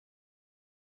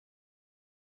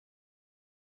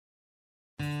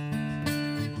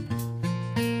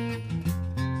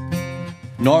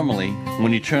Normally,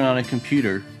 when you turn on a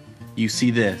computer, you see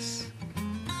this,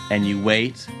 and you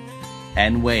wait,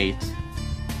 and wait,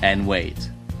 and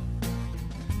wait.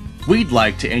 We'd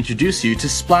like to introduce you to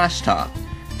Splashtop,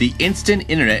 the instant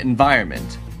internet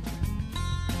environment.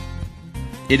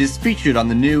 It is featured on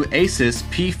the new Asus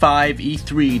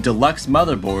P5E3 Deluxe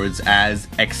motherboards as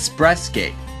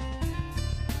ExpressGate.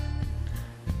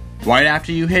 Right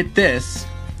after you hit this,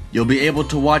 you'll be able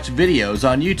to watch videos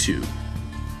on YouTube,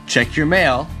 check your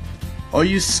mail, or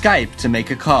use Skype to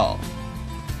make a call.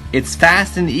 It's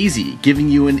fast and easy, giving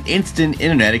you an instant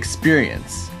internet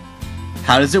experience.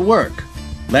 How does it work?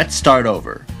 Let's start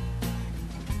over.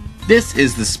 This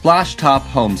is the Splashtop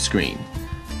home screen.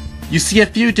 You see a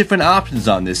few different options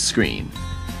on this screen.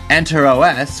 Enter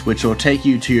OS, which will take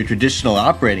you to your traditional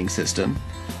operating system,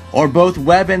 or both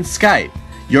web and Skype,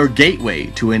 your gateway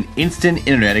to an instant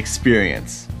internet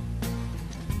experience.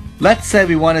 Let's say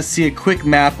we want to see a quick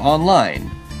map online.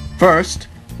 First,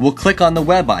 we'll click on the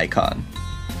web icon.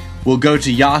 We'll go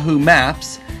to Yahoo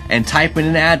Maps and type in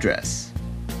an address.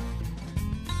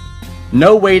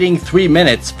 No waiting 3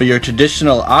 minutes for your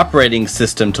traditional operating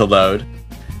system to load.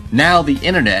 Now the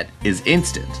internet is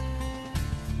instant.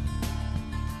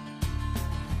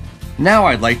 Now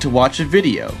I'd like to watch a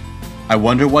video. I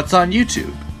wonder what's on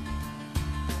YouTube.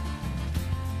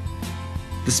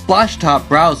 The Splashtop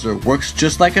browser works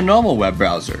just like a normal web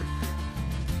browser.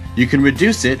 You can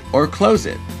reduce it or close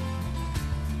it.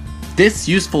 This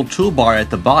useful toolbar at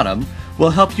the bottom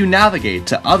will help you navigate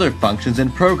to other functions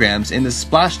and programs in the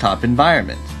Splashtop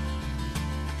environment.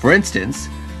 For instance,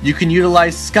 you can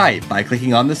utilize Skype by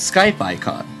clicking on the Skype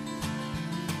icon.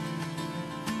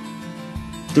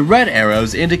 The red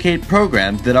arrows indicate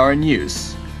programs that are in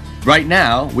use. Right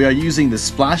now, we are using the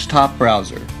Splashtop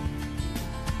browser.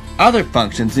 Other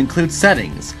functions include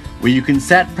settings, where you can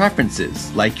set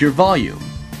preferences like your volume.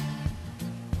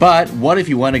 But what if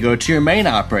you want to go to your main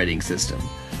operating system?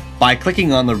 By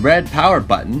clicking on the red power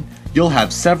button, you'll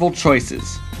have several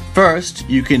choices. First,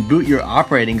 you can boot your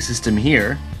operating system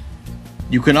here.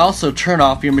 You can also turn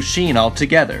off your machine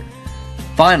altogether.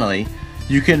 Finally,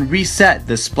 you can reset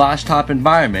the Splashtop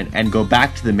environment and go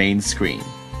back to the main screen.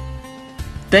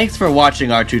 Thanks for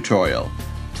watching our tutorial.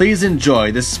 Please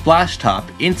enjoy the Splashtop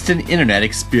instant internet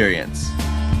experience.